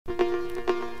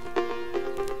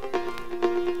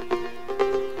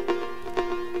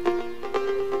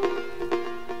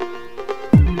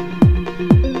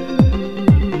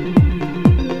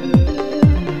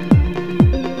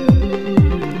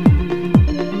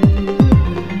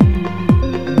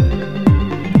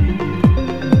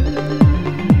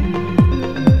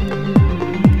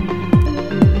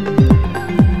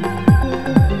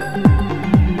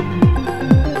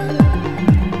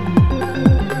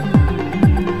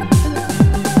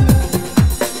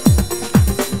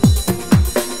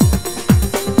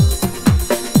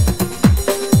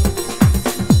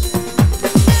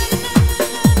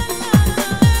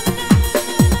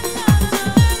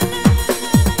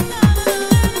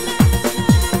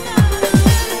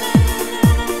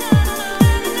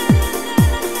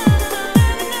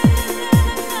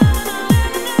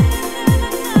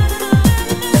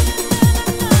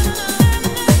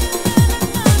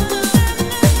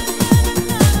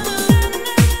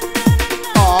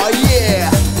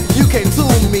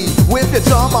your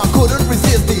charm, I couldn't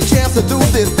resist the chance to do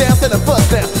this dance in the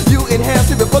first dance. You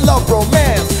enhance it with a love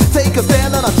romance. Take a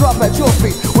stand and I drop at your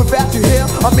feet. Without you here,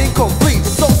 I'm incomplete.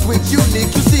 So sweet,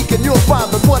 unique, you seek and you'll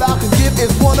find. But what I can give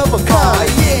is one of a kind.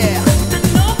 Yeah.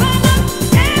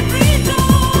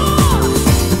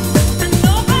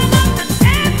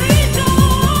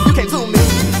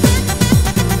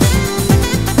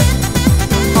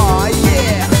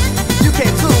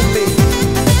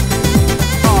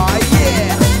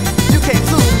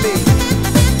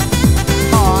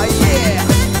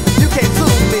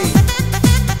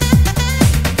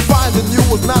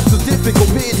 Was not too difficult,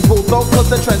 pitiful though, cause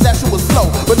the transaction was slow.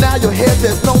 But now you're here,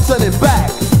 there's no turning back.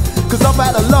 Cause I've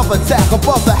had a love attack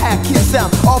above the hack key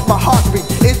sound of my heartbeat.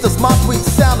 It's the smart sweet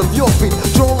sound of your feet.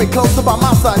 Drawing closer by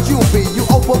my side, you'll be. You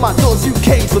open my doors, you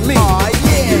came to me.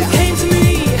 Yeah. You came to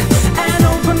me and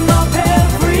opened up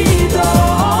every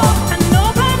door. And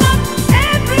opened up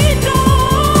every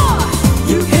door.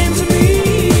 You came to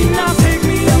me, now take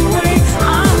me away.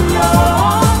 I'm yours.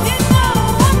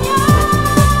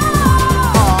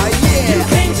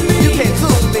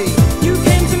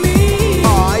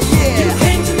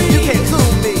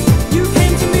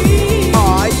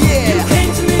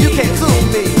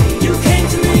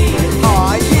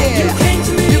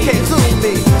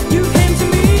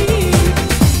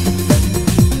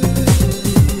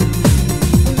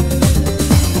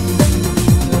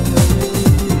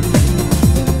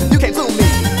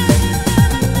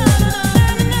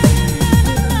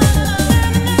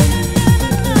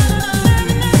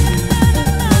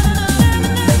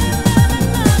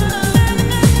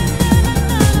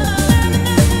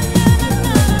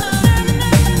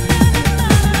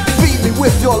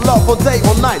 With your love all day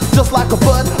or night, just like a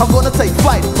bird, I'm gonna take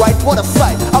flight. Right, what a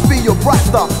sight! I'll be your bright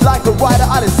star, like a rider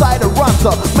out inside a rhyme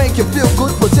to make you feel good,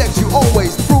 protect you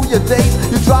always through your days.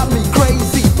 You drive me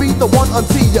crazy, be the one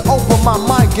until you open my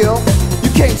mind, girl. You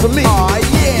came to me.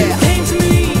 Yeah.